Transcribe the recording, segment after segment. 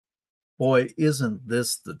Boy, isn't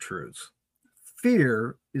this the truth?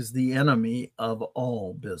 Fear is the enemy of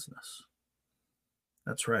all business.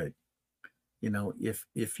 That's right.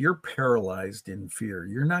 If you're paralyzed in fear,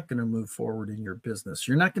 you're not going to move forward in your business.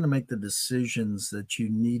 You're not going to make the decisions that you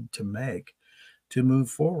need to make to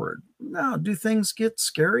move forward. Now, do things get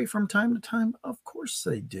scary from time to time? Of course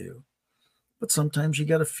they do. But sometimes you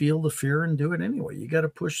got to feel the fear and do it anyway. You got to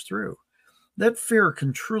push through. That fear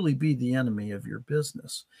can truly be the enemy of your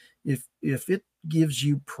business. If it gives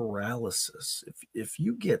you paralysis, if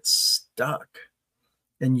you get stuck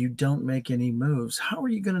and you don't make any moves, how are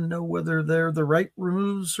you going to know whether they're the right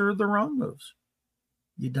moves or the wrong moves?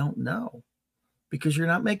 You don't know because you're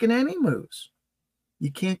not making any moves.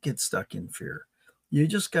 You can't get stuck in fear. You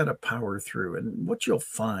just got to power through. And what you'll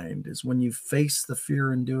find is when you face the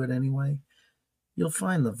fear and do it anyway, you'll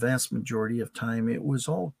find the vast majority of time it was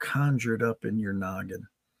all conjured up in your noggin.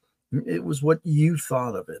 It was what you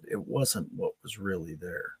thought of it. It wasn't what was really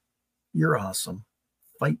there. You're awesome.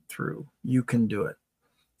 Fight through. You can do it.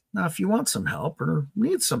 Now, if you want some help or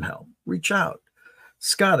need some help, reach out.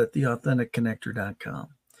 Scott at theauthenticconnector.com.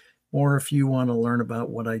 Or if you want to learn about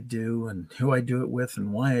what I do and who I do it with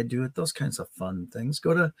and why I do it, those kinds of fun things,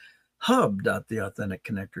 go to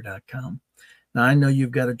hub.theauthenticconnector.com. Now, I know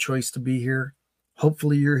you've got a choice to be here.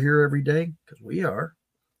 Hopefully you're here every day because we are.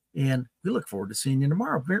 And we look forward to seeing you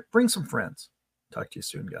tomorrow. Bring some friends. Talk to you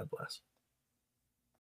soon. God bless.